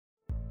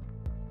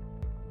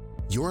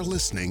You're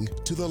listening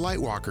to The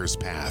Lightwalker's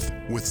Path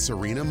with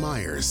Serena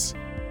Myers,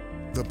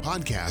 the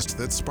podcast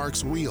that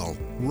sparks real,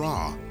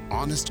 raw,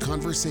 honest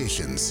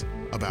conversations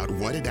about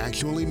what it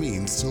actually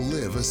means to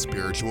live a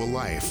spiritual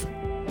life.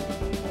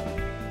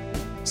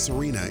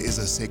 Serena is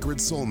a sacred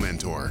soul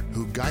mentor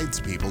who guides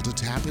people to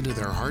tap into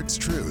their heart's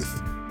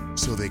truth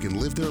so they can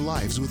live their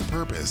lives with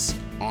purpose,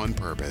 on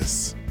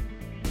purpose.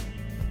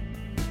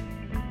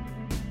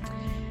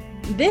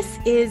 This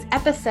is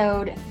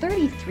episode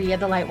 33 of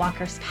The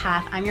Lightwalker's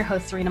Path. I'm your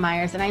host, Serena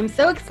Myers, and I'm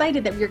so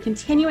excited that we're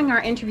continuing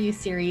our interview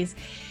series.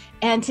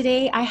 And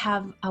today I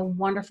have a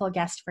wonderful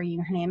guest for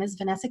you. Her name is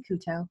Vanessa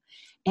Couto,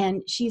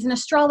 and she's an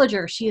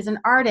astrologer. She is an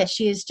artist.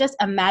 She is just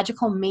a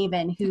magical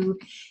maven who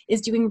is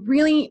doing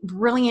really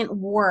brilliant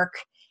work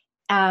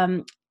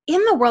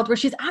in the world where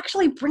she's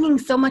actually bringing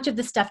so much of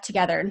this stuff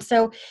together. And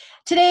so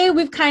today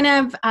we've kind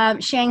of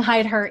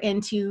shanghaied her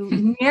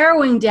into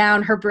narrowing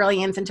down her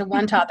brilliance into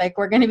one topic.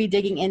 We're going to be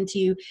digging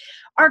into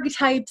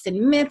archetypes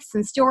and myths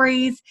and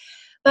stories.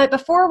 But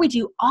before we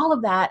do all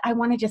of that, I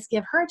want to just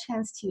give her a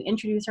chance to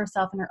introduce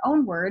herself in her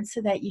own words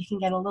so that you can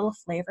get a little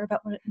flavor about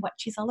what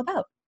she's all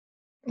about.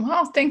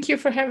 Well, thank you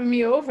for having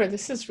me over.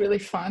 This is really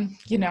fun.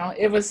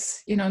 It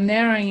was,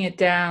 narrowing it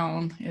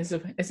down is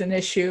an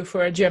issue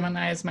for a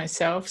Gemini as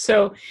myself.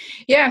 So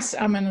yes,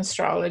 I'm an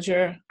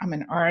astrologer. I'm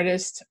an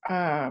artist.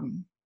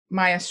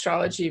 My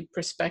astrology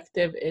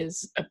perspective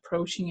is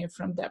approaching it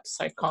from depth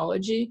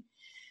psychology.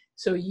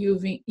 So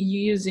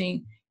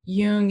using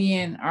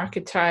Jungian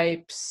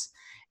archetypes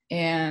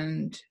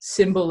and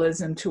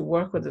symbolism to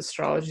work with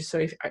astrology,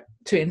 so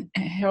to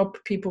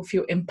help people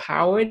feel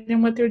empowered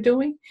in what they're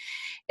doing.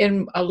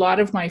 And a lot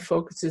of my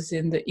focus is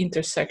in the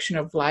intersection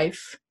of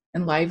life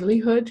and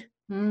livelihood.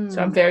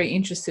 So I'm very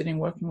interested in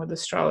working with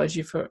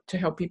astrology to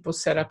help people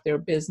set up their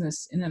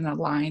business in an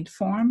aligned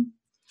form.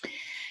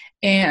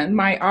 And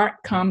my art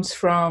comes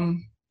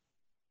from,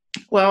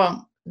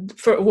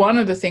 for one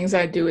of the things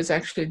I do is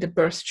actually the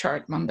birth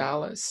chart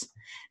mandalas,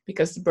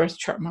 because the birth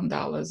chart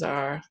mandalas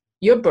are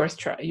your birth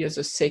chart is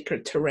a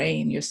sacred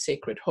terrain, your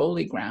sacred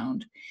holy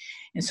ground.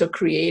 And so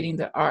creating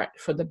the art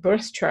for the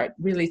birth chart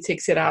really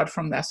takes it out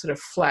from that sort of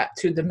flat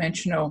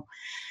two-dimensional,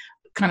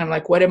 kind of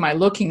like, what am I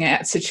looking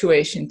at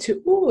situation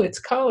to, it's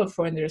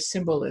colorful and there's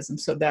symbolism.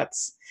 So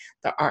that's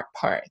the art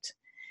part.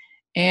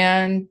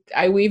 And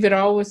I weave it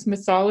all with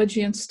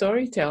mythology and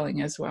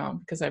storytelling as well,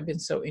 because I've been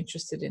so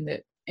interested in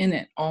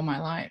it all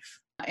my life.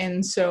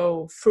 And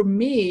so for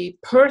me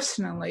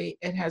personally,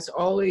 it has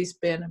always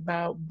been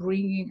about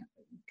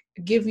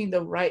giving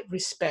the right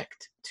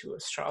respect to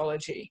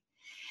astrology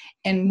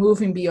and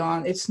moving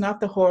beyond. It's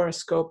not the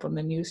horoscope on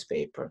the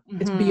newspaper.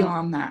 Mm-hmm. It's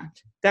beyond that.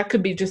 That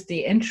could be just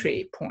the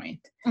entry point.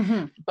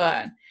 Mm-hmm.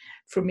 But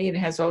for me, it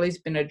has always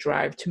been a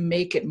drive to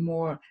make it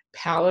more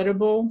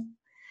palatable,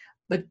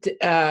 but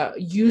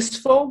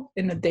useful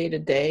in the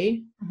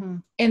day-to-day. Mm-hmm.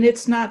 And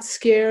it's not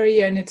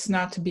scary and it's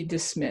not to be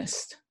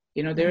dismissed.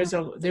 There's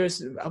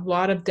a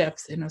lot of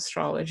depth in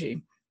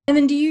astrology. And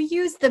then do you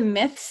use the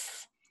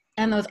myths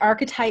and those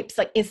archetypes?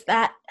 Like, is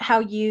that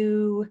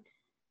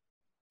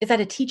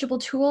a teachable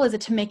tool? Is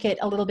it to make it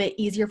a little bit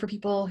easier for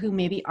people who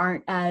maybe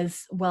aren't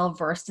as well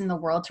versed in the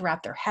world to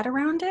wrap their head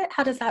around it?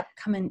 How does that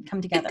come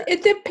together?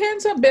 It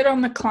depends a bit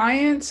on the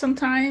client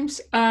sometimes.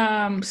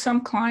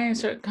 Some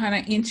clients are kind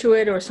of into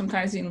it, or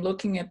sometimes in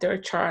looking at their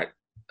chart,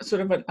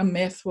 sort of a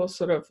myth will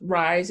sort of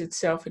rise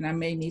itself and I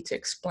may need to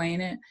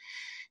explain it,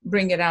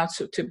 bring it out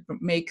to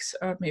make,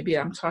 maybe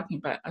I'm talking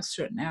about a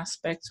certain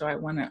aspect, so I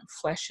want to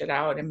flesh it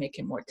out and make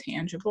it more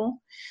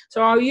tangible.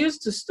 So I'll use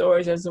the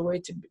stories as a way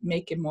to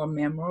make it more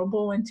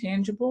memorable and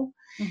tangible.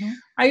 Mm-hmm.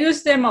 I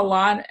use them a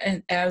lot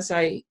as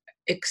I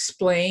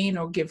explain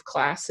or give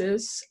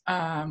classes,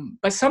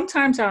 but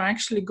sometimes I'll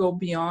actually go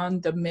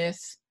beyond the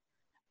myth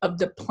of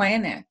the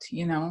planet,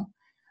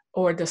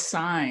 or the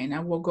sign.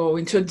 I will go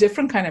into a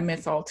different kind of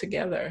myth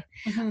altogether.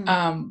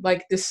 Mm-hmm.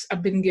 Like this,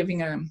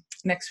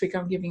 next week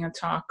I'm giving a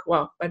talk.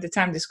 Well, by the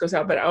time this goes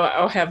out, but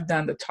I'll have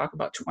done the talk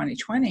about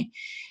 2020,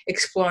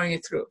 exploring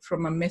it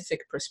from a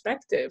mythic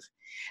perspective.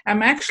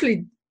 I'm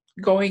actually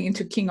going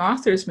into King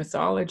Arthur's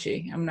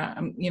mythology. I'm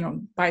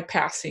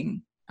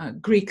bypassing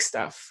Greek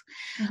stuff.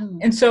 Mm-hmm.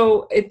 And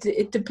so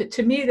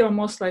to me, they're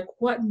almost like,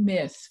 what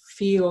myth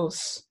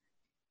feels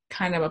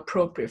kind of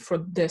appropriate for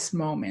this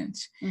moment.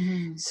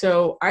 Mm-hmm.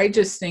 So I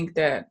just think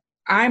that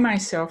I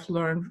myself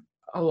learned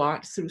a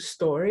lot through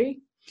story.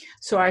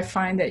 So I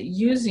find that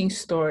using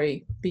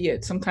story, be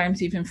it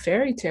sometimes even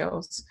fairy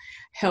tales,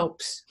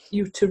 helps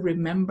you to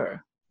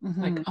remember.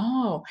 Mm-hmm.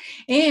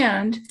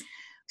 And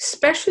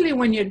especially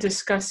when you're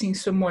discussing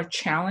some more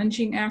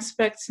challenging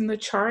aspects in the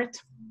chart,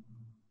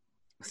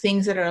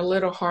 things that are a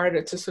little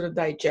harder to sort of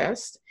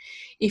digest.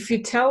 If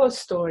you tell a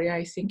story,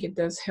 I think it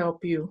does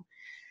help you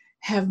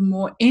have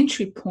more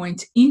entry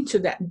points into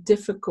that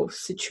difficult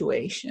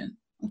situation.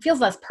 It feels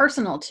less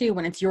personal too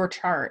when it's your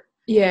chart.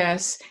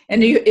 Yes.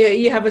 And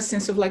you have a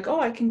sense of like, oh,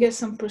 I can get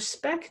some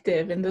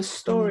perspective, and the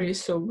story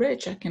is so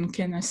rich. I can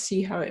kind of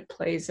see how it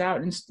plays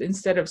out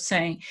instead of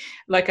saying,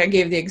 like I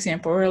gave the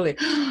example earlier,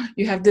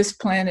 you have this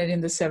planet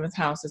in the 7th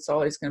house. It's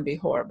always going to be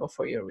horrible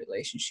for your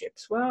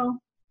relationships. Well,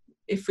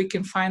 if we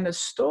can find a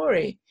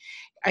story,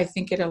 I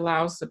think it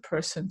allows the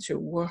person to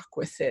work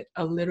with it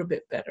a little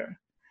bit better.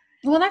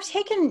 Well, and I've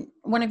taken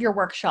one of your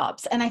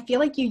workshops, and I feel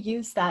like you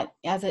use that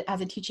as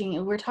a teaching. We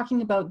were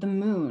talking about the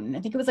moon. I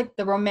think it was like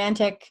the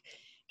romantic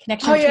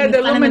connection. Oh yeah,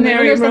 the sun and the moon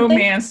luminary or something.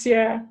 romance.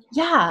 Yeah.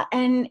 Yeah,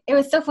 and it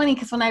was so funny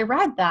because when I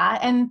read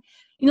that, and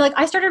like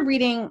I started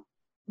reading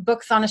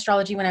books on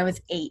astrology when I was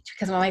 8,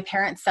 because when my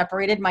parents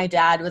separated, my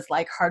dad was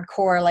like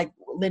hardcore, like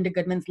Linda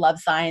Goodman's Love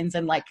Signs,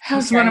 and like that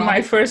was one of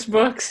my first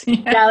books.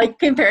 Yeah, like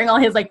comparing all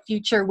his like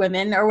future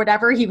women or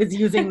whatever. He was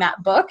using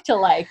that book to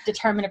like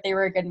determine if they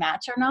were a good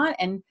match or not.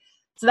 And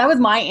so that was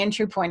my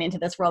entry point into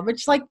this world,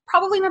 which like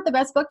probably not the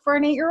best book for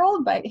an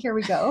 8-year-old, but here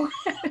we go.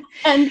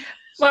 And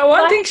well,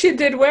 one thing she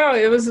did well,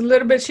 it was a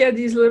little bit, she had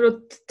these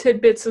little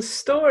tidbits of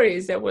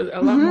stories that was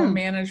a lot more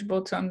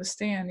manageable to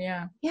understand.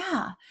 Yeah.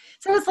 Yeah.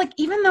 So it's like,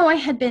 even though by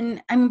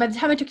the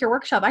time I took your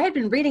workshop, I had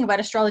been reading about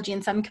astrology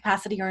in some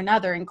capacity or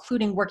another,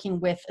 including working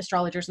with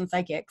astrologers and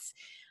psychics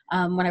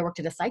when I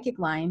worked at a psychic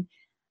line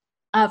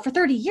for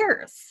 30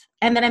 years.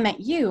 And then I met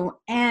you,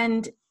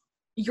 and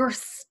your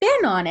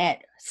spin on it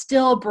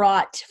still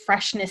brought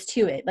freshness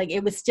to it. Like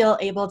it was still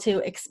able to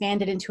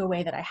expand it into a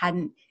way that I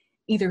hadn't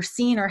either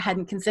seen or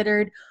hadn't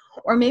considered,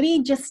 or maybe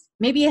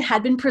it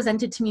had been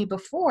presented to me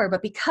before,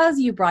 but because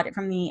you brought it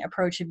from the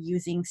approach of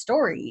using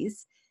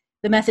stories,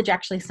 the message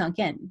actually sunk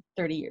in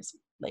 30 years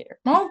later.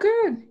 Oh,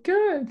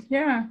 good.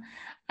 Yeah.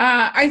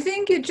 I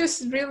think it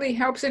just really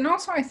helps. And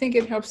also I think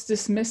it helps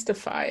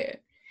demystify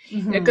it.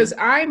 Because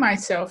I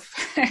myself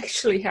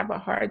actually have a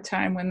hard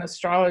time when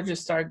astrologers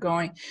start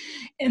going,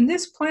 and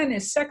this planet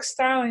is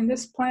sextiling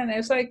this planet.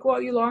 It's like,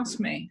 well, you lost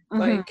me.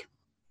 Like,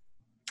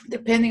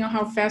 depending on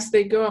how fast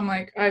they go, I'm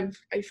like,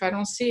 if I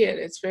don't see it,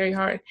 it's very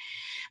hard.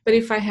 But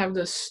if I have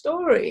the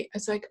story,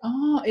 it's like,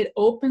 oh, it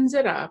opens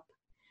it up,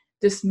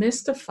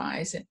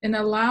 demystifies it, and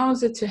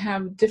allows it to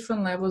have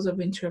different levels of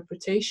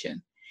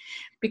interpretation.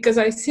 Because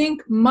I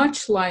think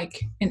much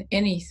like in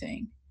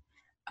anything,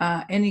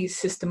 any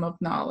system of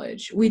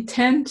knowledge, we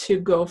tend to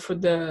go for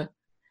the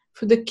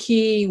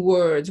key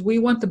words. We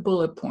want the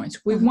bullet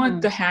points. We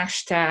want the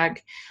hashtag.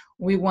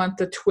 We want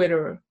the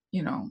Twitter,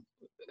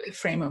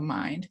 frame of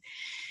mind.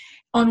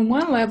 On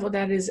one level,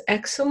 that is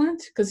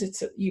excellent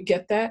because you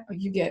get that.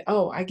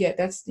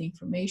 That's the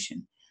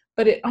information.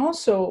 But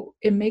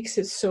it makes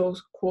it so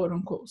quote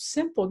unquote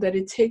simple that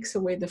it takes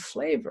away the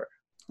flavor.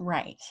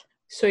 Right.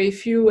 So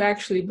if you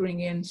actually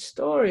bring in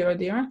story or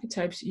the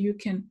archetypes, you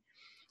can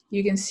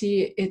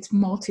see it's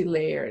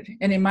multi-layered.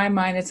 And in my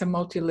mind, it's a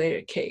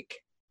multi-layered cake,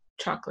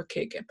 chocolate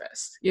cake at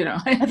best,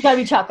 It's gotta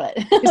be chocolate.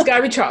 It's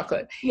gotta be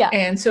chocolate. Yeah.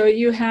 And so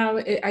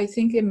I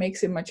think it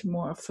makes it much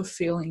more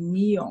fulfilling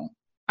meal.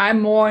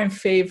 I'm more in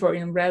favor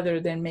rather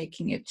than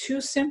making it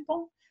too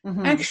simple,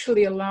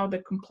 actually allow the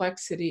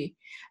complexity,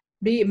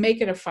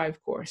 make it a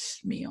 5-course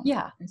meal.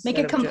 Yeah. Make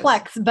it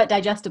complex, but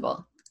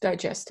digestible.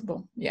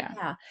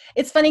 Yeah.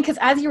 It's funny because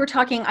as you were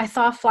talking, I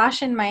saw a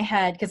flash in my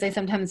head, because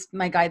sometimes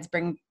my guides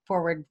bring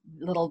forward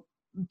little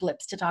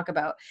blips to talk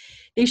about.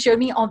 They showed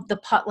me all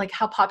like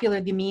how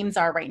popular the memes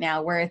are right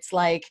now, where it's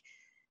like,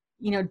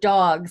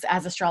 dogs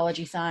as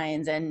astrology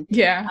signs, and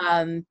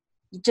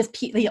just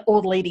the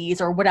old ladies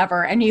or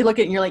whatever, and you look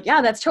at it and you're like,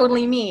 yeah, that's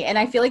totally me. And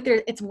I feel like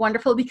it's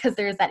wonderful because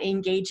there's that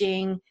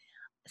engaging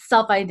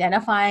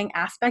self-identifying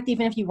aspect.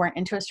 Even if you weren't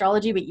into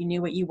astrology, but you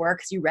knew what you were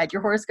because you read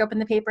your horoscope in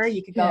the paper,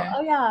 you could go,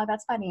 oh yeah,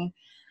 that's funny.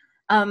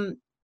 And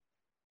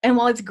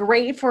while it's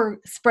great for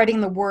spreading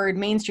the word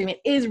mainstream, it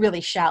is really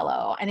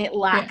shallow, and it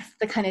lacks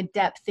the kind of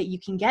depth that you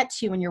can get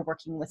to when you're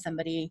working with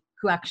somebody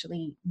who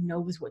actually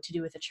knows what to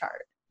do with a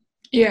chart.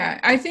 Yeah,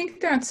 I think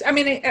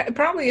it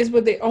probably is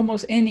with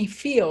almost any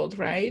field,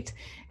 right?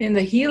 In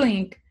the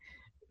healing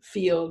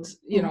field,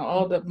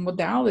 all the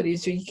modalities,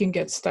 so you can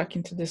get stuck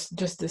into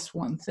this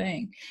one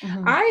thing.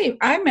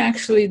 I'm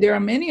actually, there are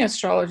many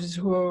astrologers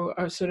who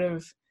are sort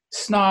of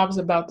snobs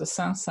about the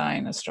sun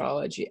sign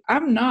astrology.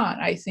 I'm not.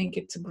 I think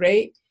it's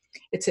great.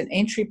 It's an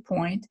entry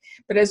point,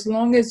 but as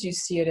long as you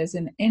see it as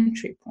an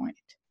entry point,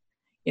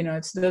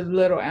 it's the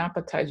little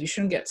appetizer. You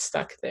shouldn't get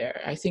stuck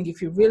there. I think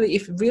if it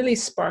really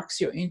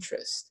sparks your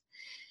interest,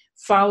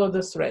 follow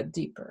the thread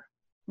deeper.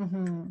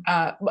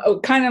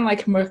 Kind of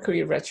like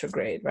Mercury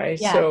retrograde, right?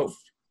 Yes. So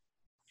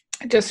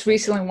just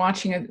recently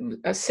watching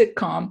a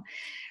sitcom,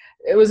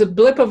 it was a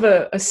blip of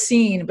a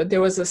scene, but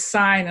there was a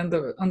sign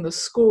on the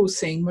school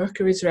saying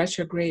Mercury's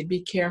retrograde, be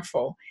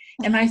careful.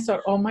 And I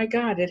thought, oh my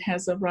God, it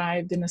has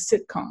arrived in a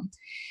sitcom.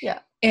 Yeah.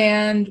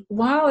 And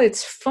while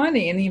it's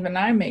funny, and even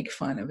I make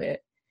fun of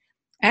it,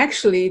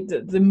 actually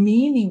the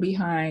meaning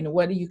behind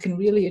what you can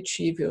really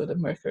achieve with the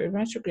Mercury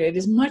retrograde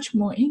is much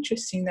more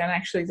interesting than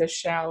actually the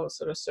shallow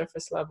sort of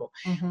surface level.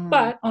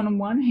 But on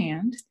one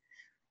hand,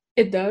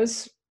 it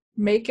does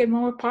make it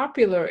more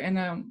popular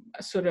and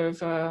sort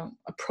of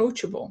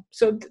approachable.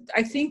 So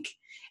I think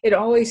it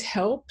always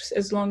helps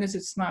as long as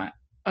it's not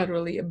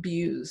utterly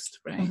abused,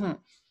 right? Mm-hmm.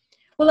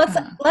 Well,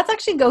 let's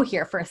actually go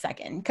here for a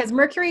second, because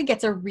Mercury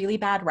gets a really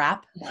bad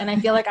rap. And I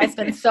feel like I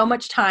spend so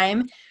much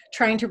time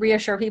trying to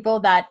reassure people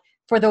that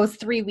for those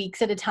 3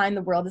 weeks at a time,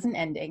 the world isn't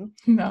ending.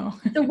 No.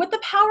 So with the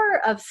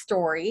power of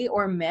story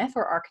or myth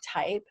or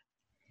archetype,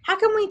 how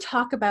can we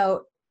talk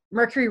about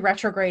Mercury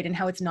retrograde and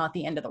how it's not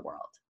the end of the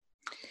world?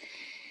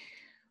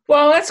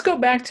 Well, let's go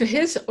back to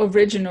his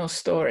original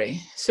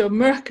story. So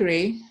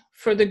Mercury,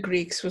 for the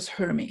Greeks, was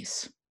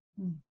Hermes.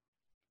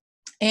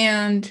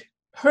 And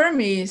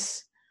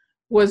Hermes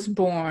was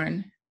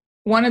born,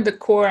 one of the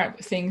core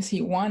things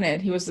he wanted,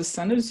 he was the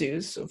son of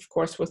Zeus, of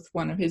course, with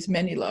one of his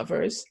many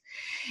lovers.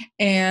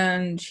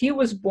 And he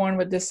was born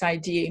with this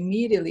idea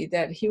immediately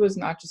that he was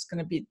not just going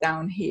to be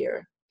down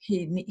here.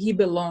 He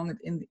belonged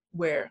in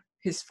where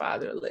his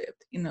father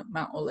lived, in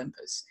Mount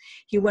Olympus.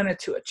 He wanted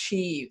to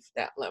achieve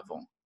that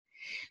level.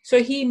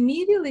 So he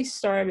immediately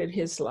started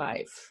his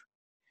life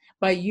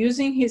by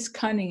using his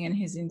cunning and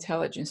his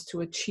intelligence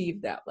to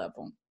achieve that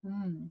level.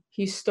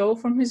 He stole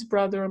from his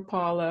brother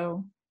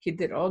Apollo. He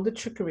did all the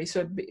trickery.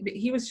 So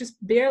he was just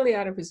barely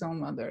out of his own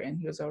mother, and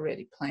he was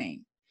already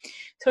playing.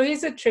 So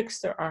he's a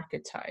trickster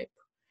archetype.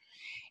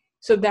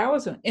 So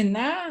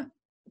that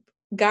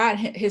got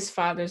his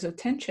father's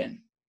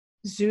attention.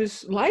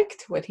 Zeus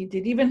liked what he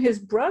did. Even his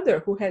brother,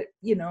 who had,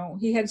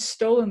 he had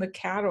stolen the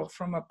cattle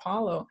from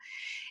Apollo.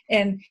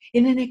 And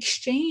in an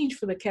exchange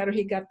for the cattle,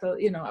 he got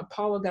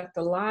Apollo got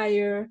the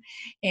lyre,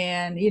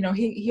 and,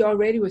 he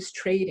already was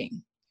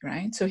trading,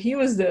 right? So he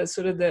was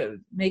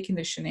making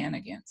the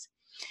shenanigans.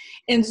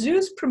 And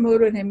Zeus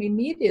promoted him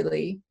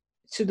immediately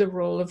to the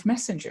role of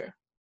messenger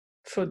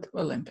for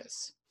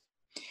Olympus.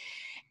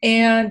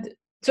 And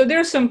so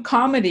there's some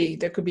comedy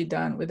that could be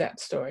done with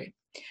that story.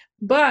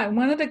 But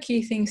one of the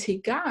key things he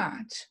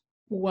got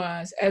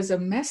was, as a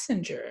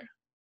messenger,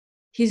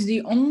 he's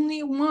the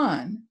only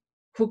one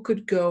who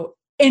could go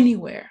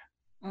anywhere,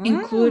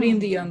 including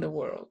the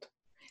underworld.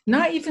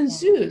 Not even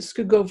Zeus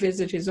could go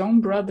visit his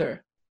own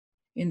brother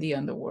in the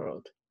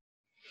underworld.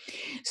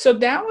 So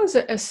that was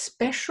a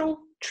special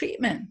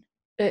treatment.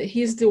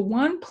 He's the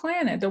one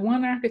planet, the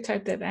one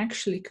archetype that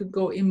actually could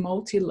go in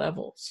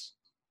multi-levels.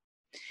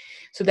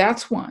 So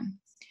that's one.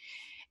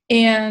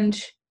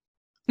 And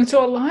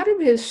so a lot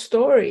of his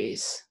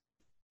stories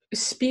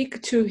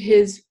speak to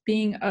his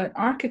being an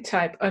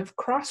archetype of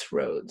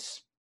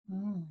crossroads,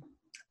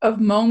 of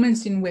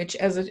moments in which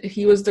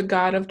he was the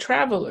god of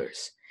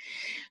travelers.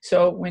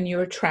 So when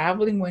you're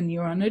traveling, when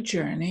you're on a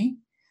journey,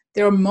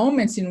 there are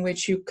moments in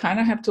which you kind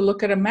of have to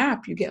look at a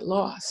map, you get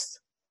lost.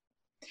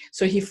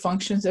 So he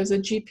functions as a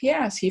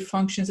GPS. He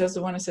functions as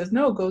the one that says,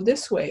 no, go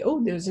this way.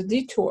 Oh, there's a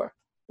detour,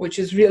 which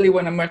is really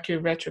when a Mercury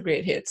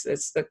retrograde hits.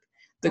 It's the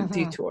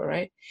detour,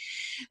 right?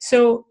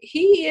 So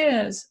he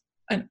is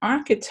an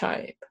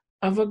archetype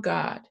of a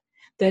god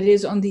that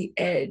is on the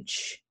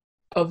edge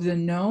of the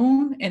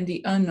known and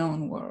the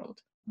unknown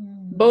world.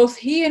 Both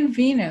he and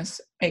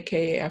Venus,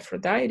 aka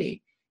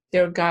Aphrodite,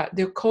 they're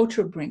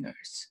culture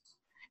bringers,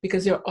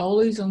 because they're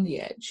always on the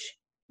edge.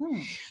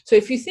 So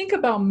if you think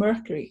about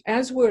Mercury,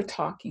 as we're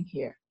talking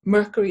here,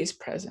 Mercury is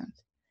present,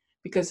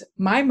 because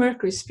my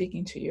Mercury is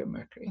speaking to your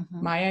Mercury.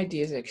 My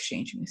ideas are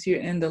exchanging with you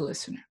and the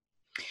listener.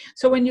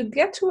 So when you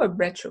get to a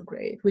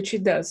retrograde, which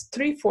it does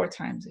 3-4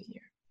 times a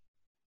year,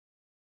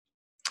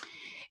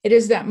 it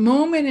is that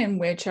moment in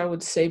which I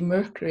would say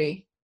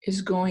Mercury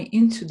is going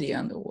into the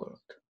underworld.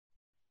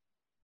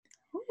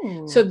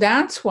 So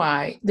that's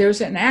why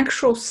there's an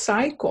actual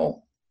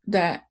cycle,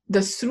 that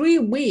the 3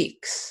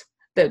 weeks,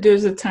 that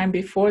there's a time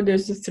before,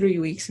 there's the 3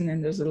 weeks, and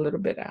then there's a little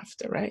bit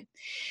after, right?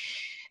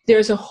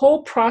 There's a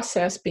whole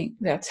process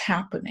that's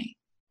happening.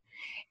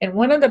 And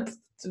one of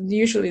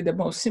usually the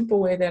most simple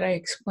way that I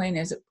explain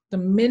is the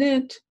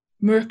minute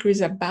Mercury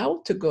is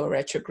about to go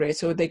retrograde,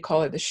 so they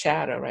call it the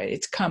shadow, right?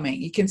 It's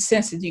coming. You can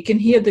sense it. You can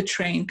hear the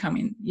train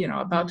coming,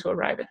 about to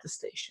arrive at the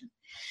station.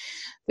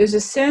 There's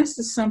a sense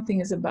that something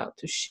is about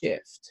to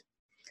shift.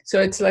 So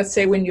it's, let's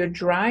say when you're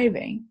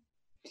driving,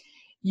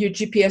 your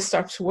GPS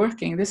stops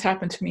working. This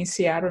happened to me in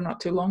Seattle not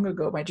too long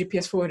ago. My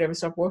GPS for whatever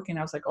stopped working.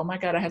 I was like, oh my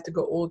God, I had to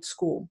go old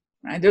school,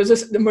 right? There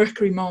was the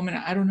Mercury moment.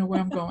 I don't know where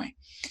I'm going.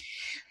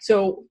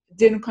 So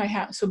didn't quite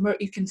happen. So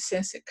you can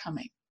sense it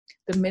coming.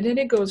 The minute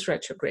it goes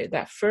retrograde,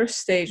 that first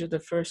stage of the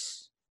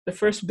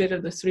first bit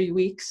of the 3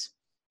 weeks,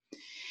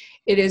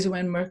 it is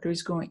when Mercury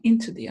is going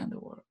into the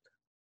underworld.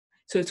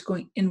 So it's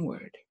going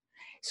inward.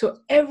 So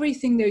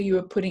everything that you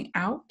are putting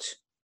out,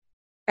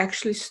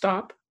 actually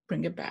stop,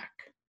 bring it back.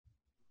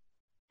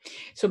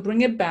 So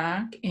bring it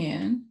back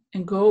in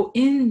and go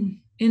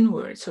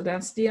inward. So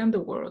that's the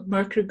underworld.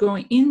 Mercury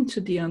going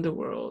into the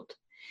underworld.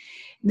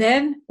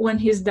 Then when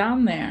he's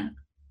down there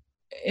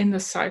in the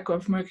cycle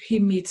of Mercury, he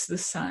meets the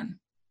sun.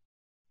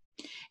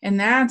 And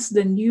that's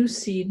the new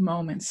seed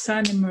moment.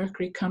 Sun and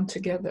Mercury come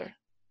together.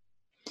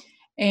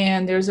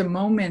 And there's a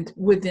moment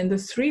within the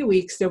 3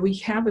 weeks that we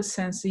have a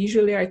sense.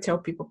 Usually I tell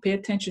people, pay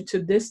attention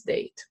to this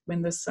date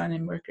when the Sun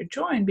and Mercury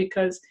join,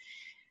 because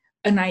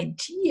an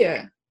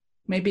idea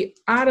maybe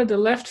out of the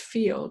left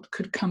field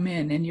could come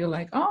in and you're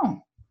like,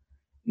 oh,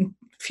 a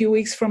few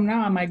weeks from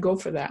now, I might go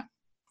for that.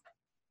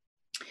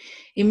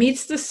 It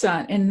meets the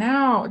Sun. And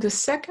now the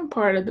second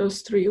part of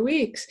those 3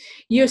 weeks,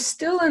 you're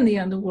still in the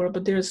underworld,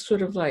 but there's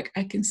sort of like,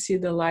 I can see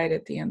the light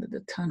at the end of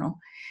the tunnel.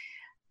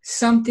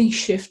 Something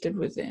shifted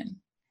within.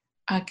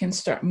 I can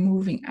start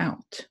moving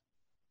out.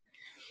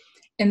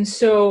 And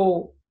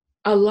so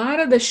a lot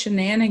of the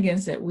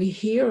shenanigans that we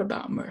hear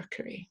about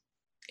Mercury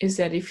is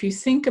that if you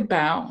think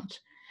about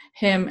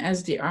him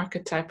as the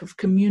archetype of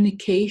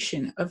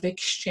communication, of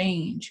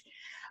exchange,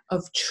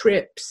 of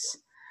trips,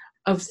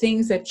 of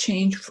things that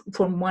change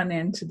from one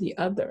end to the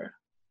other,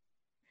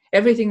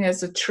 everything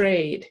that's a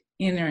trade,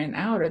 inner and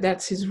outer,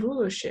 that's his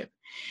rulership.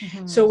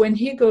 Mm-hmm. So when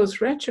he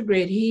goes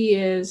retrograde, he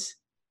is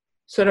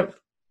sort of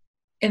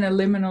in a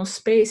liminal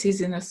space.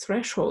 He's in a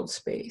threshold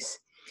space.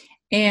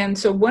 And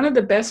so one of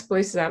the best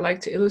places I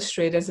like to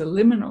illustrate as a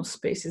liminal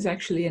space is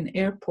actually an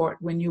airport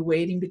when you're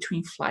waiting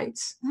between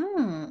flights,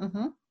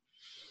 mm-hmm.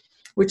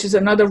 which is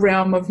another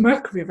realm of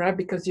Mercury, right?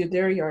 Because you're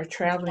there, you are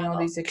traveling, all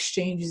these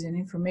exchanges and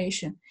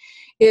information.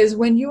 Is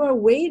when you are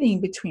waiting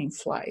between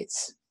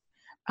flights,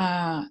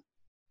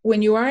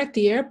 when you are at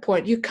the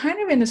airport, you're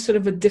kind of in a sort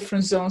of a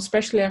different zone,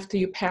 especially after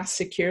you pass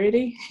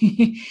security.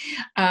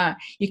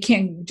 You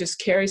can't just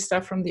carry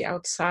stuff from the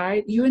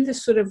outside. You're in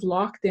this sort of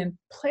locked in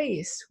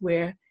place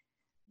where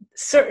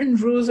certain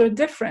rules are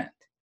different.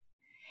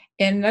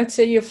 And let's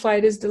say your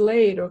flight is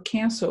delayed or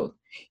canceled.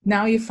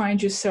 Now you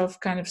find yourself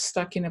kind of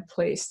stuck in a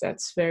place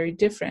that's very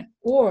different.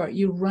 Or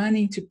you run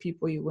into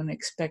people you wouldn't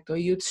expect, or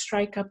you'd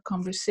strike up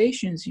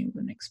conversations you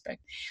wouldn't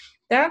expect.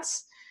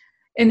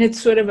 And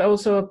it's sort of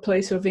also a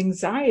place of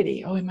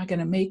anxiety. Oh, am I going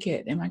to make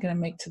it? Am I going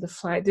to make to the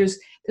flight? There's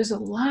a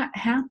lot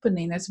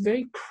happening that's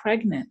very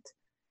pregnant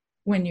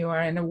when you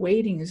are in a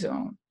waiting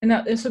zone.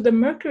 And so the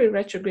Mercury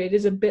retrograde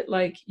is a bit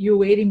like you're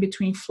waiting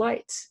between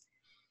flights,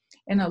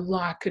 and a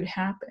lot could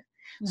happen.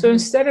 Mm-hmm. So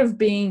instead of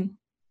being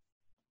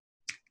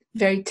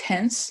very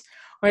tense,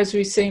 or as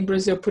we say in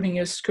Brazil, putting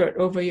your skirt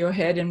over your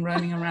head and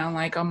running around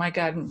like, oh my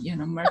God,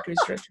 Mercury's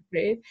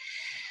retrograde.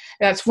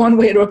 That's one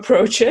way to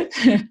approach it,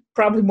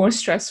 probably more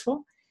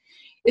stressful,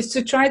 is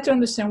to try to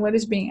understand what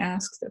is being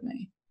asked of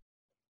me,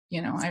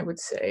 I would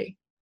say.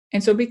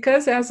 And so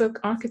because as an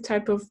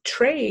archetype of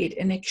trade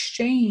and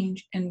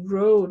exchange and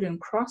road and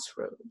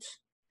crossroads,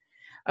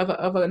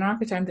 of an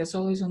archetype that's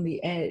always on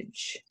the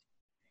edge,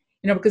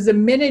 because the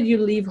minute you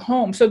leave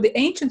home, so the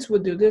ancients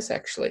would do this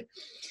actually.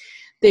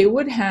 They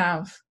would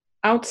have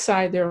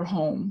outside their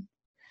home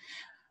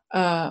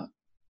a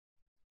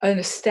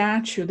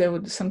statue that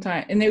would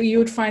sometimes, and you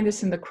would find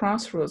this in the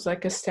crossroads,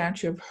 like a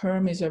statue of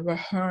Hermes or a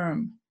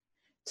Herm,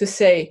 to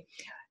say,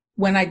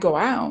 when I go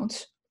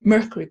out,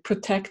 Mercury,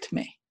 protect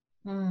me.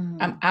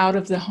 I'm out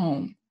of the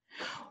home.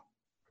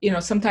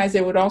 Sometimes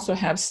they would also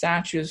have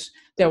statues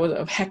that were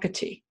of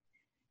Hecate,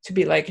 to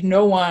be like,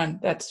 no one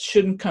that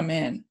shouldn't come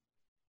in.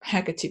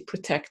 Hecate,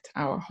 protect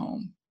our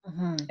home.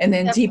 Mm-hmm. And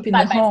then deep in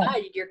the home,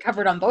 you're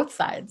covered on both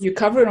sides. You're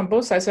covered on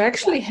both sides. So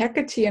actually,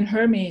 Hecate and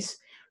Hermes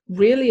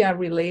really are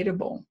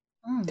relatable.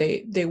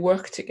 They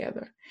work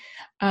together.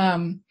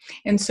 And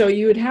so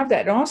you would have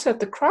that. And also at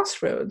the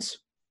crossroads,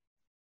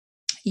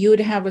 you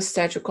would have a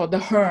statue called the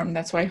Herm.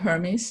 That's why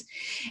Hermes.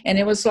 And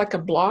it was like a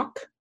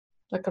block,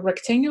 like a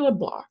rectangular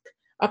block.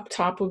 Up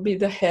top would be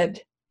the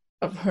head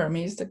of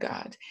Hermes, the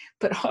god.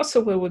 But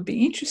also what would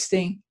be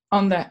interesting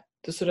on the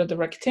sort of the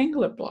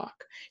rectangular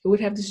block, it would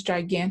have this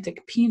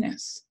gigantic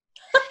penis.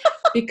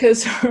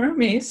 Because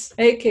Hermes,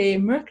 aka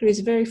Mercury,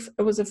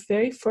 was a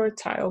very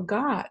fertile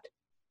god.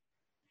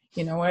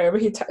 Wherever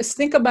he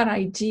think about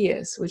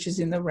ideas, which is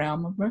in the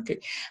realm of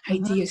Mercury.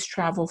 Ideas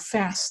travel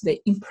fast;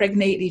 they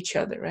impregnate each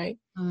other, right?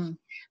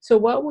 So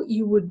what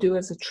you would do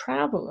as a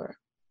traveler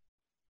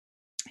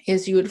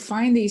is you would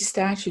find these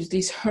statues,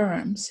 these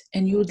Herms,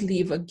 and you would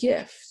leave a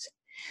gift.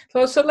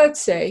 So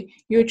let's say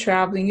you're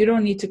traveling, you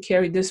don't need to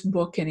carry this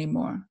book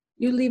anymore.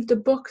 You leave the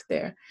book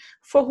there.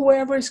 For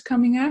whoever is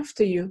coming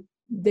after you,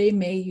 they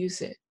may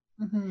use it.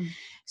 Mm-hmm.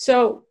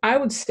 So I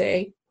would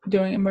say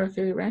during a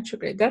Mercury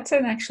retrograde, that's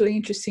an actually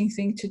interesting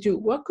thing to do.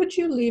 What could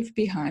you leave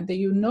behind that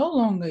you no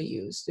longer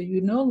use, that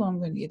you no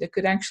longer need, that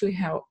could actually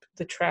help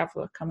the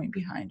traveler coming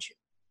behind you?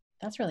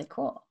 That's really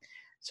cool.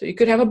 So you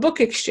could have a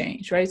book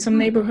exchange, right? Some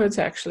neighborhoods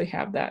actually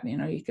have that.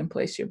 You can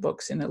place your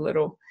books in a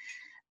little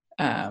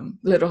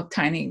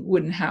tiny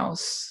wooden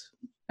house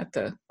at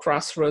the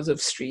crossroads of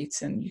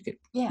streets, and you could,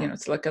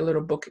 it's like a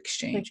little book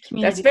exchange.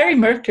 Like that's very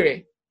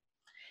Mercury.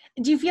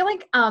 Do you feel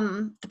like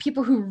the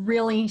people who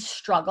really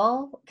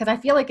struggle, because I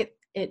feel like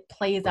it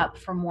plays up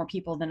for more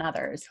people than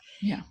others.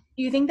 Yeah.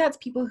 Do you think that's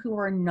people who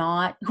are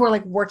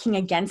like working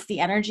against the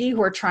energy,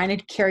 who are trying to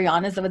carry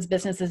on as though it's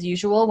business as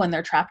usual when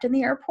they're trapped in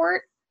the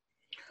airport?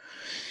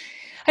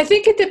 I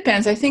think it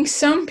depends. I think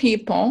some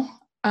people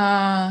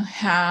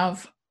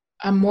have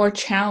are more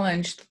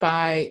challenged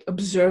by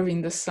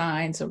observing the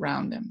signs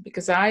around them,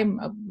 because I'm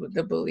of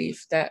the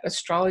belief that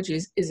astrology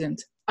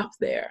isn't up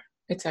there.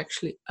 It's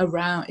actually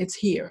around, it's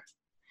here.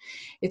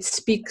 It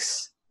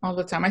speaks all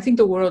the time. I think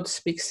the world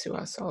speaks to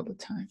us all the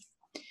time.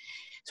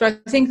 So I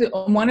think that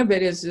one of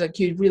it is like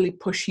you're really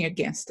pushing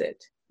against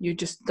it. You're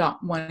just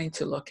not wanting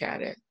to look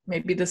at it.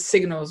 Maybe the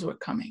signals were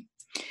coming.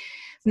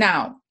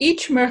 Now,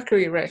 each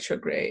Mercury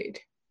retrograde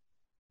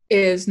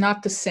is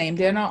not the same.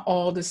 They're not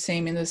all the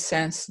same in the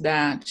sense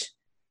that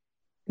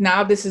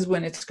now this is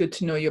when it's good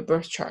to know your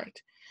birth chart,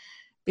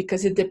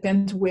 because it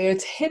depends where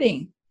it's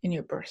hitting in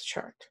your birth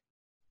chart.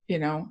 You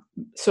know,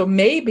 so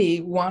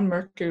maybe one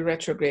Mercury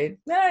retrograde,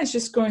 it's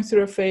just going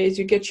through a phase.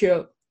 You get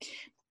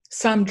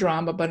some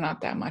drama, but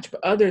not that much.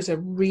 But others are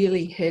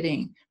really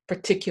hitting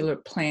particular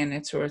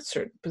planets or a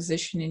certain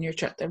position in your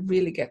chart that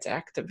really gets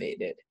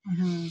activated.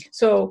 Mm-hmm.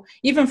 So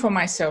even for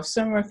myself,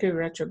 some Mercury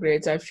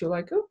retrogrades, I feel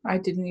like, oh, I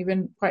didn't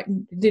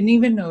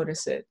even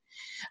notice it.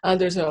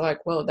 Others are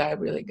like, well, that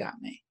really got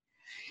me.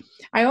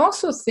 I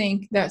also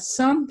think that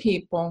some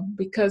people,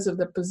 because of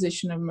the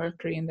position of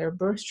Mercury in their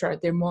birth chart,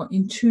 they're more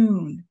in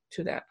tune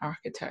to that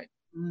archetype.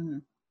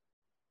 Mm.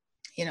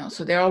 You know,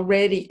 so they're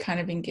already kind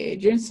of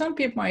engaged. And some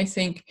people, I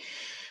think,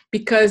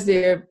 because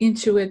they're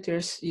into it,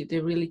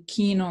 they're really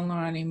keen on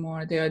learning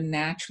more, they're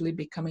naturally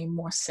becoming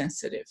more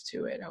sensitive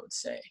to it, I would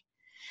say.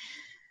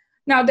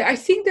 Now, I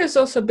think there's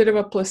also a bit of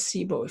a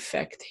placebo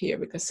effect here,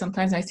 because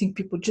sometimes I think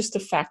people, just the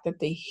fact that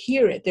they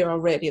hear it, they're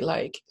already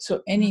like,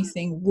 so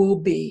anything will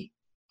be,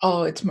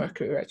 oh, it's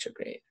Mercury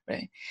retrograde,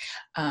 right?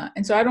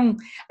 And so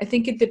I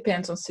think it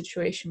depends on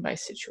situation by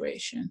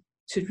situation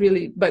to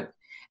really, but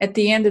at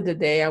the end of the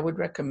day, I would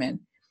recommend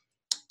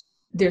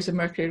there's a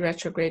Mercury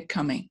retrograde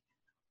coming.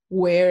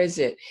 Where is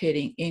it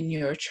hitting in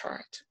your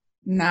chart?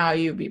 Now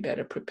you'll be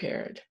better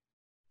prepared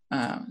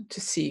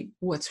to see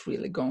what's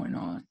really going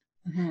on.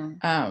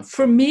 Mm-hmm.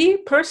 For me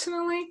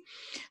personally,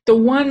 the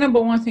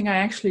number one thing I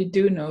actually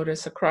do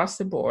notice across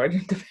the board,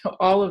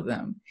 all of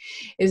them,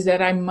 is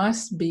that I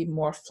must be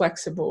more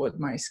flexible with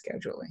my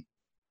scheduling.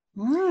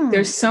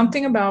 There's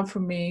something about, for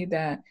me,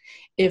 that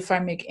if I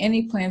make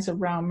any plans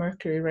around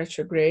Mercury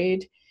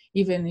retrograde,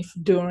 even if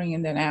during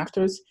and then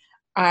afterwards,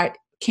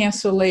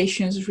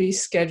 cancellations,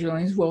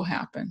 reschedulings will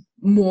happen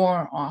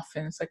more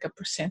often. It's like a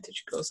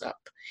percentage goes up.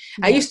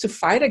 Yeah. I used to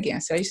fight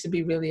against it. I used to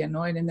be really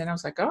annoyed. And then I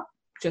was like, oh,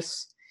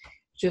 just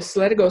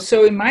let it go.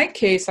 So in my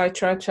case, I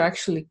try to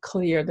actually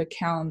clear the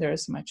calendar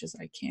as much as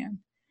I can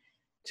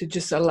to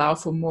just allow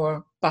for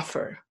more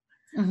buffer.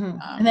 Mm-hmm.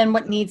 And then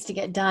what needs to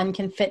get done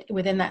can fit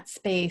within that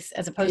space,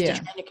 as opposed to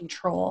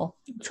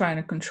trying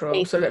to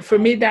control. So that for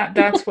me,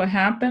 that's what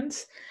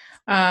happens.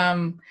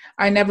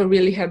 I never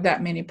really had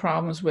that many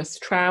problems with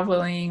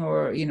traveling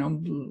or,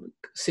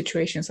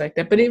 situations like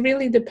that, but it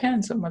really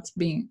depends on what's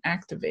being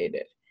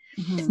activated.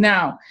 Mm-hmm.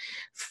 Now,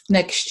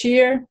 next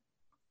year,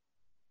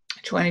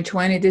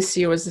 2020, this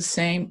year was the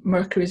same.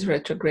 Mercury's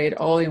retrograde,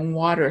 all in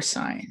water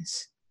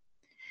signs.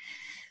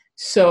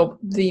 So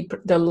the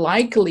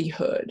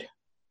likelihood,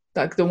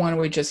 like the one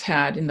we just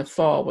had in the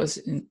fall, was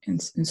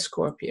in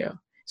Scorpio.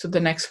 So the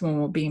next one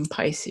will be in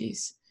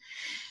Pisces.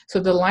 So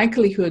the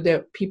likelihood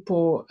that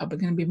people are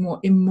going to be more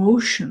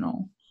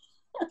emotional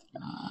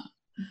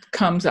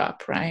comes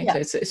up, right?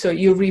 Yeah. So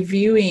you're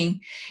reviewing,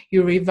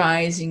 you're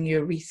revising,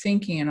 you're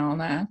rethinking and all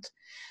that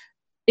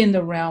in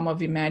the realm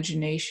of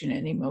imagination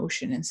and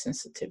emotion and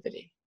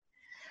sensitivity.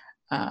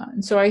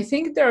 And so I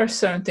think there are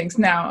certain things.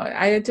 Now,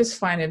 I just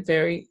find it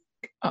very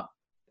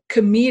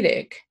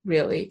comedic,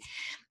 really,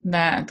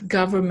 that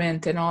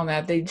government and all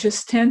that, they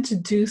just tend to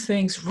do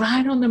things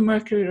right on the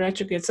Mercury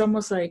retrograde. It's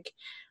almost like,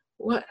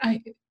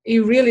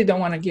 you really don't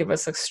want to give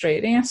us a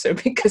straight answer,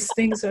 because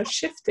things are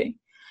shifting,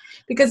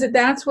 because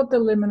that's what the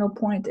liminal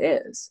point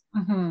is.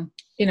 Mm-hmm.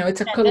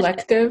 It's a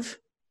collective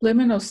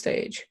liminal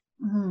stage.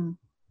 Mm-hmm.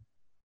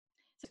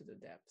 To the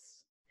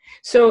depths.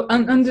 So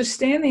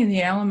understanding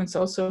the elements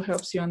also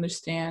helps you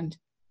understand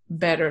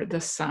better the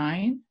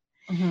sign.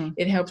 Mm-hmm.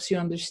 It helps you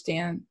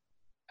understand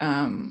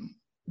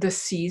the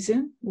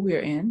season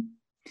we're in.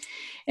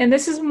 And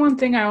this is one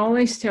thing I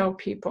always tell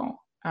people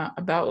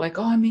about, like,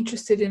 oh, I'm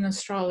interested in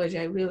astrology.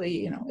 I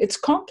really, it's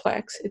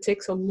complex. It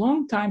takes a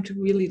long time to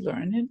really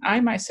learn it. I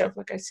myself,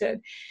 like I said,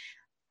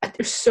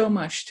 there's so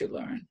much to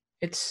learn.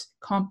 It's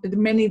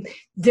many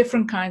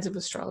different kinds of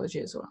astrology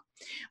as well.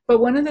 But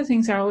one of the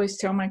things I always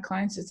tell my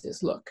clients is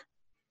this: look,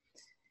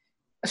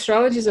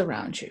 astrology is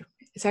around you.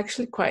 It's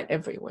actually quite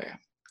everywhere.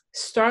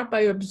 Start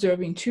by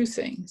observing two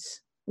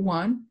things.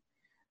 One,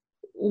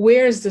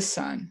 where's the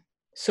sun?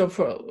 So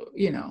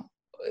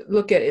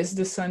look at, is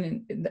the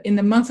sun in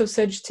the month of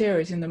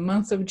Sagittarius, in the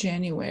month of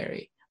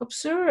January?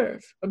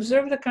 Observe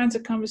the kinds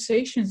of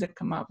conversations that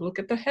come up. Look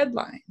at the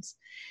headlines.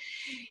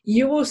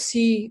 You will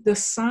see the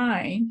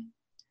sign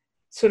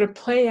sort of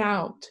play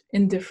out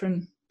in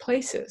different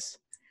places.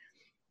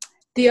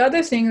 The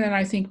other thing that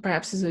I think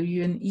perhaps is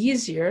even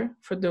easier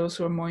for those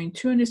who are more in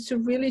tune is to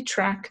really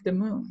track the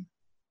moon.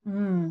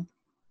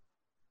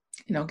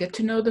 Get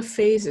to know the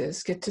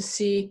phases, get to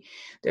see,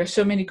 there are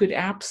so many good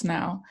apps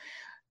now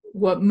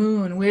what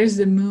moon, where's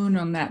the moon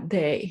on that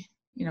day?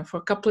 For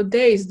a couple of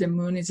days, the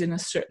moon is in a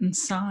certain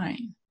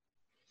sign.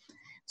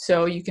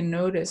 So you can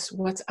notice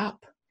what's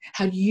up.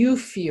 How do you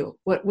feel?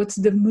 What's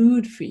the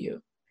mood for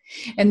you?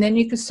 And then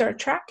you can start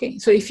tracking.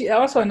 So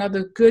also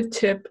another good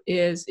tip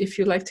is, if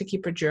you like to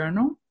keep a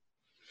journal,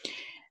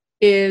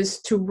 is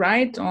to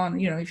write on,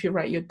 if you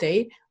write your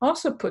date,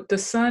 also put the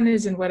sun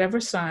is in whatever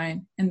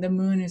sign and the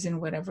moon is in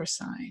whatever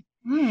sign.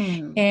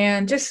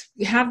 And just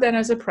have that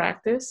as a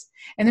practice.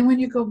 And then when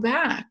you go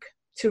back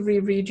to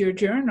reread your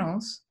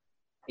journals,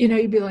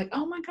 you'd be like,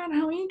 oh my God,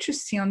 how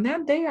interesting. On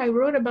that day I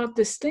wrote about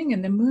this thing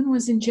and the moon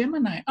was in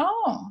Gemini.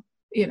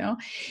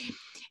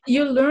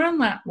 You learn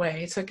that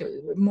way. It's like a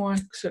more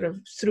sort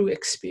of through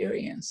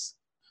experience.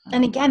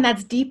 And again,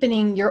 that's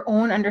deepening your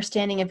own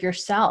understanding of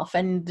yourself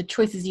and the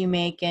choices you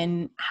make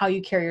and how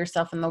you carry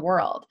yourself in the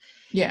world.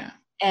 Yeah.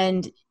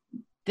 And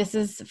this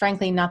is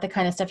frankly not the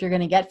kind of stuff you're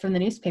going to get from the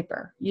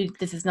newspaper.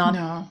 This is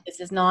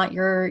not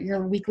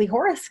your weekly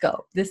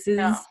horoscope. This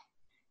is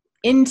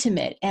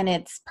intimate and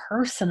it's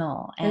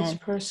personal. It's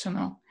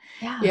personal.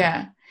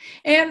 Yeah.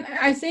 And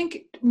I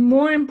think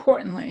more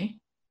importantly,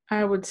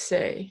 I would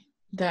say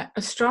that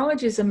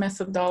astrology is a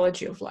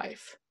methodology of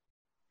life.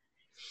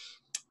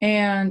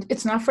 And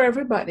it's not for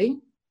everybody.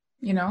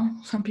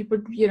 Some people,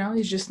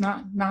 it's just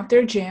not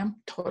their jam.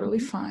 Totally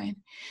fine.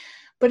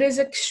 But it's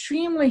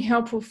extremely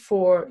helpful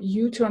for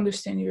you to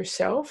understand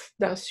yourself.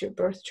 That's your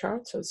birth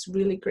chart. So it's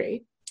really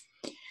great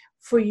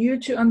for you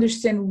to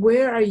understand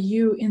where are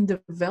you in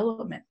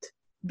development,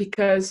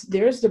 because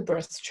there's the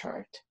birth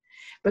chart,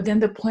 but then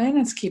the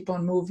planets keep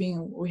on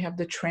moving. We have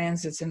the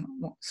transits and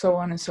so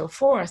on and so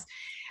forth,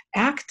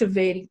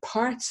 activating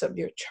parts of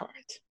your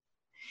chart.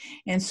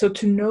 And so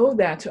to know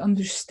that, to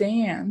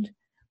understand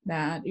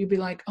that, you'd be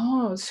like,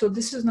 oh, so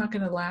this is not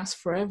going to last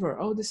forever.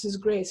 Oh, this is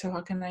great. So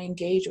how can I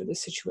engage with the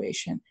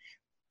situation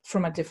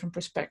from a different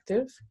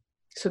perspective?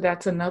 So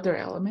that's another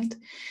element.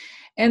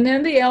 And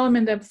then the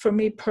element that for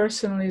me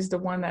personally is the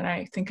one that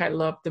I think I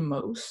love the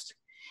most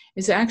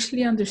is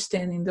actually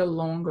understanding the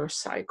longer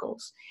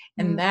cycles.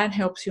 And that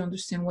helps you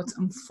understand what's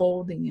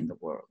unfolding in the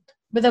world.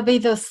 But there'll be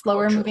those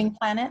slower moving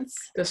planets?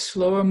 The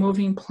slower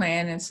moving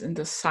planets and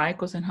the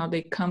cycles and how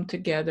they come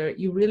together.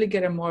 You really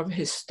get a more of a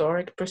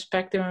historic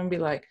perspective and be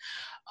like,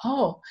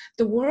 oh,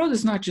 the world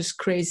is not just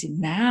crazy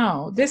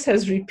now. This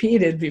has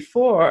repeated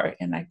before,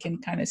 and I can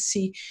kind of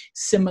see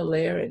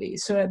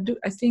similarities. So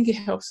I think it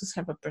helps us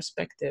have a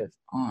perspective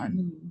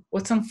on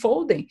what's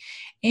unfolding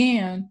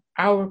and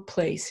our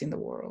place in the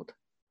world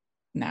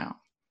now.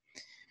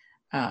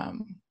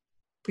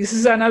 This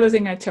is another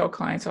thing I tell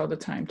clients all the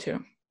time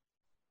too.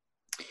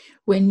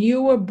 When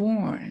you were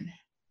born,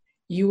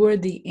 you were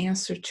the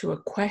answer to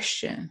a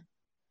question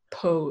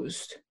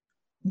posed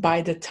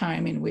by the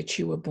time in which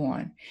you were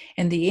born.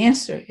 And the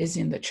answer is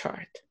in the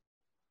chart.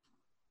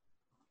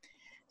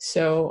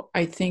 So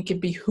I think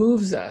it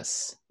behooves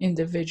us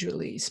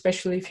individually,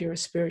 especially if you're a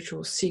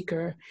spiritual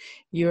seeker,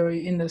 you're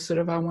in the sort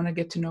of, I want to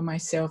get to know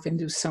myself and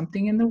do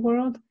something in the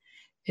world.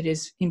 It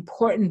is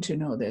important to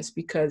know this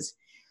because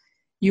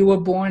you were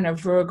born a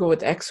Virgo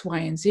with X, Y,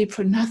 and Z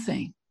for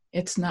nothing.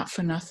 It's not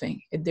for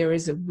nothing. There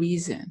is a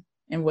reason.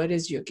 And what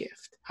is your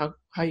gift? How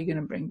are you going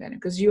to bring that in?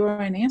 Because you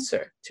are an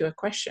answer to a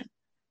question.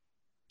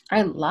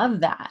 I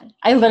love that.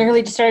 I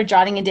literally just started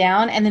jotting it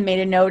down and then made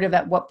a note of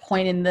at what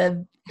point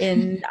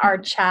in our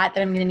chat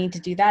that I'm going to need to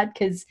do that,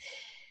 because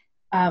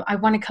I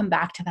want to come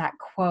back to that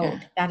quote. Yeah.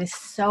 That is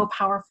so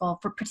powerful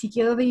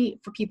particularly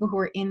for people who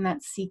are in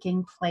that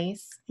seeking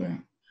place. Yeah.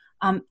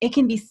 It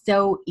can be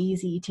so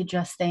easy to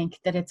just think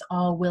that it's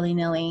all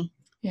willy-nilly.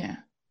 Yeah.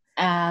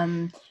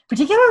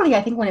 Particularly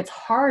I think when it's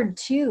hard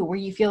too, where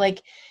you feel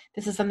like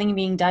this is something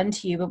being done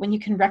to you, but when you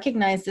can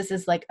recognize this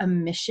is like a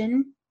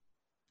mission,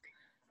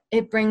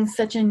 it brings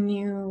such a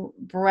new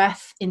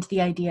breath into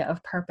the idea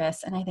of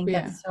purpose. And I think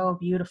that's so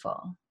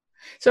beautiful.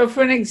 So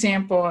for an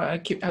example,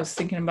 I was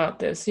thinking about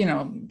this,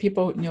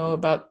 people know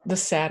about the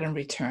Saturn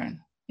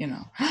return,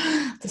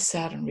 the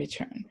Saturn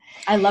return.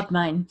 I love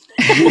mine.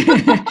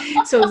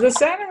 So the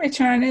Saturn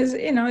return is,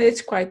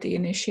 it's quite the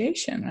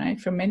initiation, right?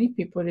 For many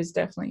people, it is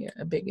definitely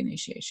a big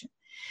initiation.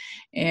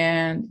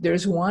 And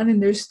there's one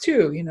and there's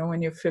two,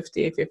 when you're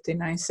 50,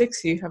 59,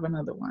 60, you have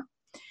another one.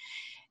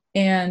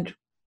 And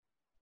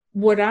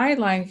what I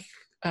like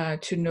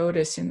to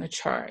notice in the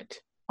chart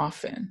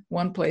often,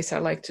 one place I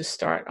like to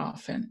start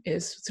often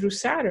is through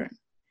Saturn.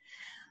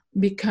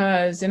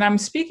 And I'm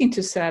speaking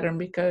to Saturn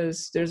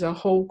because there's a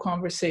whole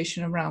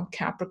conversation around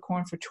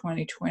Capricorn for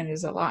 2020.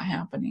 There's a lot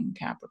happening in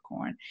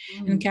Capricorn.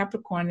 And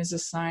Capricorn is a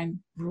sign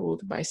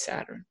ruled by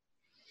Saturn.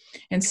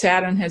 And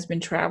Saturn has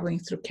been traveling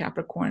through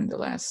Capricorn the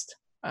last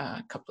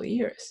couple of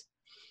years.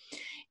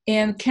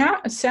 And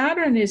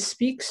Saturn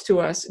speaks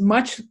to us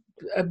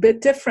a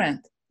bit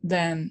different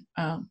than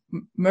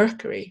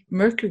Mercury.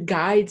 Mercury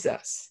guides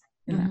us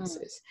in that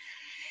sense.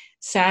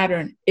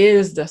 Saturn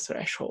is the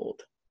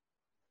threshold.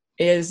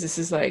 This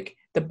is like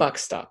the buck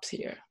stops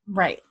here.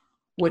 Right.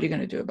 What are you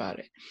going to do about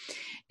it?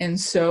 And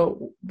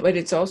so, but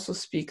it also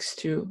speaks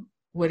to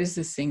what is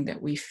the thing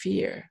that we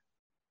fear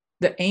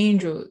the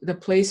angel, the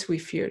place we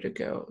fear to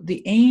go.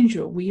 The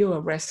angel, we are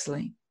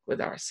wrestling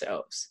with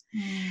ourselves.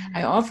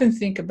 I often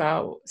think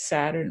about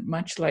Saturn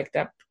much like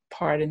that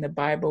part in the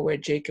Bible where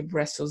Jacob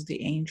wrestles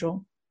the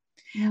angel.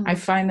 I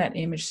find that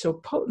image so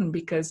potent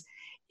because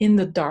in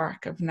the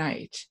dark of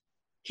night,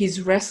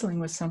 he's wrestling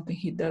with something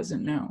he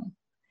doesn't know,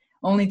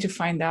 only to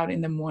find out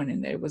in the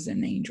morning that it was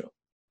an angel.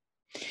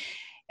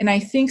 And I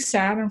think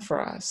Saturn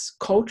for us,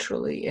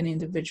 culturally and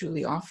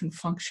individually, often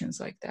functions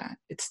like that.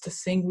 It's the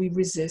thing we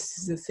resist,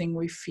 it's the thing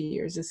we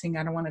fear, it's the thing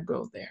I don't want to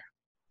go there.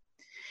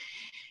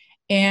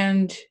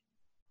 And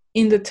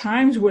in the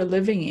times we're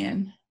living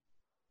in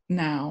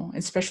now,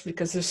 especially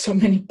because there's so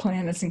many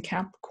planets in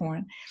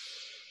Capricorn,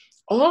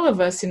 all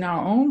of us in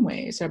our own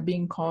ways are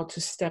being called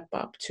to step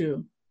up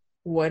to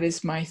what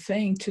is my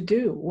thing to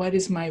do? What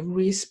is my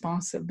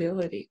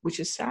responsibility? Which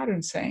is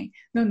Saturn saying,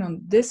 no,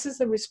 this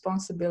is a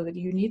responsibility.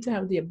 You need to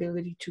have the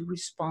ability to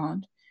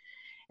respond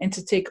and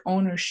to take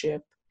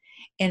ownership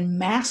and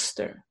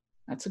master.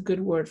 That's a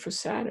good word for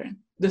Saturn,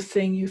 the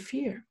thing you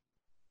fear.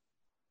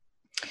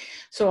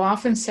 So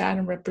often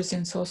Saturn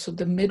represents also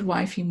the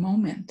midwifing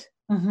moment.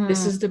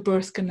 This is the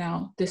birth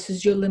canal. This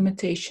is your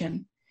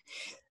limitation.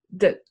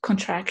 The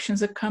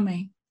contractions are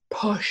coming.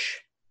 Push,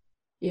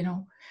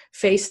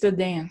 face the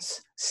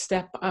dance,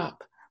 step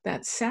up.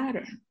 That's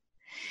Saturn.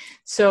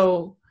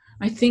 So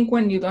I think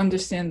when you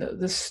understand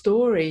the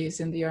stories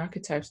and the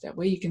archetypes that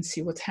way, you can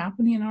see what's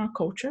happening in our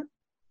culture,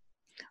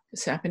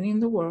 what's happening in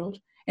the world,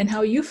 and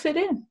how you fit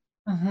in.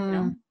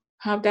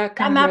 How that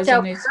kind of resonates.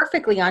 That mapped out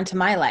perfectly onto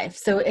my life.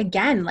 So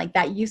again, like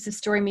that use of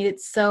story made it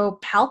so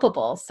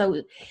palpable,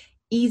 so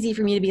easy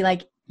for me to be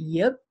like,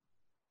 yep,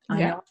 I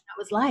know what that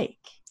was like.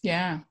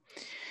 Yeah.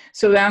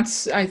 So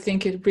I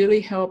think it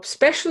really helps,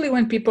 especially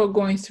when people are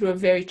going through a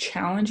very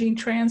challenging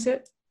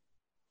transit,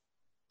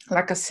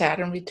 like a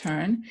Saturn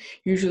return.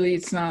 Usually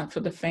it's not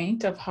for the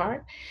faint of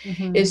heart,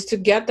 is to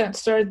get that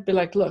started, be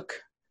like,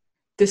 look,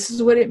 this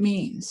is what it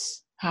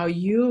means. How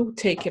you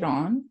take it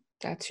on,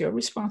 that's your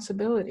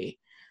responsibility.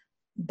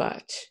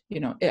 But,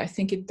 I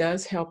think it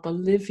does help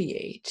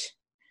alleviate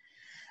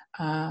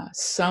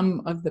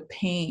some of the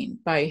pain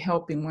by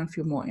helping one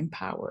feel more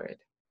empowered.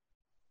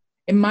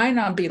 It might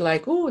not be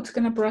like, oh, it's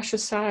going to brush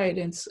aside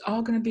and it's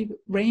all going to be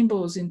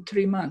rainbows in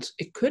 3 months.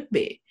 It could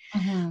be.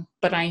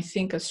 But I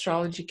think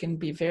astrology can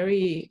be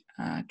very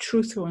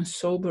truthful and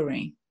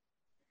sobering,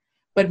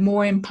 but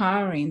more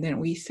empowering than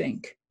we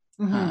think.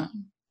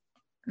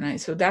 Right?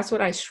 So that's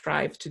what I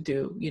strive to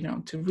do,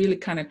 to really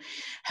kind of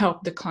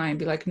help the client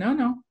be like,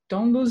 no,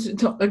 don't lose it.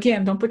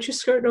 Don't put your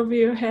skirt over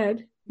your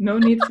head. No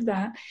need for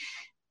that.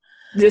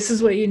 This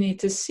is what you need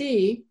to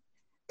see.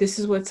 This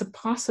is what's a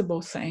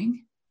possible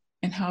thing.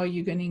 And how are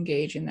you going to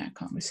engage in that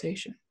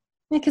conversation?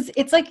 Because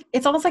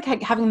it's almost like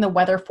having the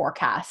weather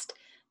forecast.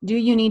 Do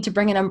you need to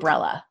bring an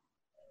umbrella?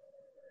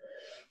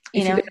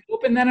 If you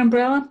open that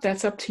umbrella,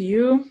 that's up to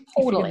you.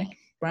 Totally.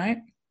 Right?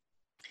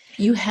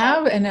 You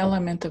have an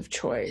element of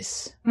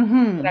choice.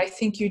 But I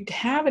think you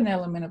have an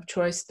element of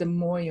choice the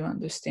more you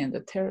understand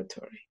the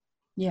territory.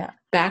 Yeah.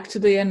 Back to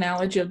the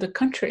analogy of the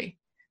country.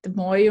 The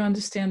more you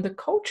understand the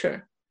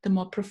culture, the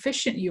more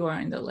proficient you are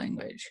in the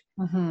language,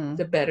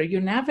 the better you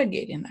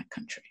navigate in that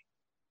country.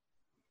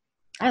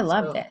 I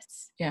love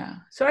this. Yeah.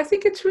 So I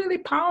think it's really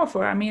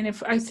powerful. I mean,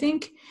 I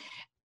think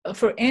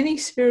for any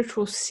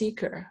spiritual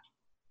seeker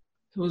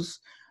who's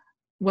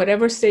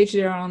whatever stage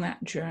they're on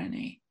that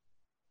journey,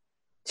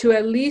 to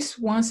at least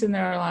once in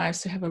their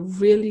lives to have a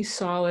really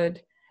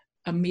solid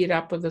meet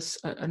up with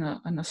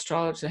an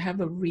astrologer, to have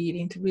a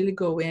reading, to really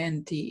go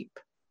in deep,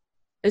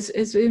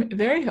 is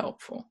very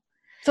helpful.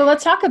 So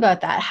let's talk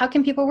about that. How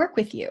can people work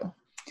with you?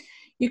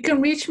 You can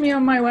reach me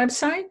on my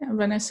website,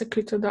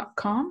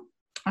 vanessacouto.com.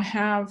 I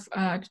have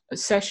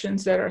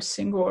sessions that are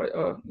single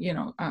or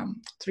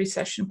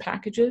 3-session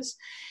packages.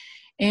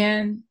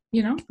 And,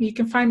 you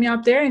can find me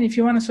out there. And if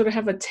you want to sort of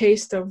have a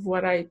taste of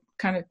what I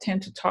kind of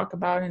tend to talk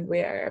about and the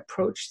way I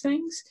approach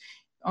things,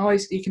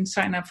 you can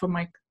sign up for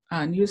my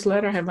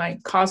newsletter. I have my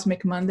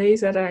Cosmic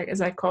Mondays,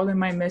 as I call them,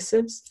 my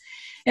missives.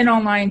 And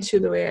online too,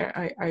 the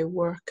way I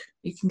work,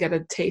 you can get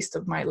a taste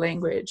of my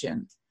language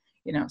and,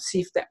 see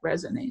if that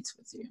resonates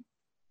with you.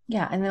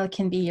 Yeah. And that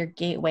can be your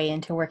gateway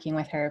into working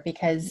with her,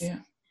 because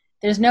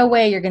there's no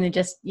way you're going to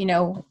just,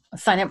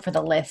 sign up for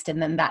the list and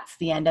then that's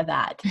the end of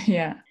that.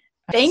 Yeah.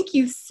 Thank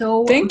you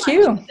so much. Thank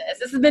you. For this.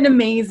 This has been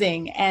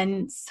amazing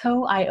and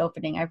so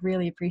eye-opening. I've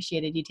really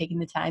appreciated you taking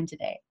the time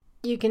today.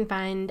 You can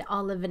find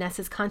all of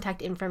Vanessa's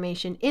contact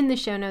information in the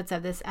show notes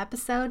of this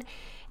episode.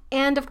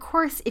 And of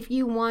course, if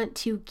you want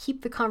to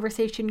keep the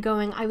conversation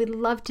going, I would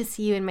love to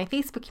see you in my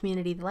Facebook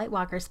community, The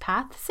Lightwalkers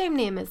Path, same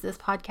name as this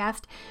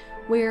podcast,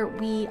 where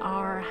we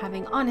are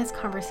having honest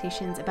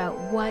conversations about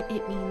what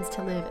it means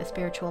to live a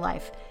spiritual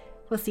life.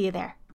 We'll see you there.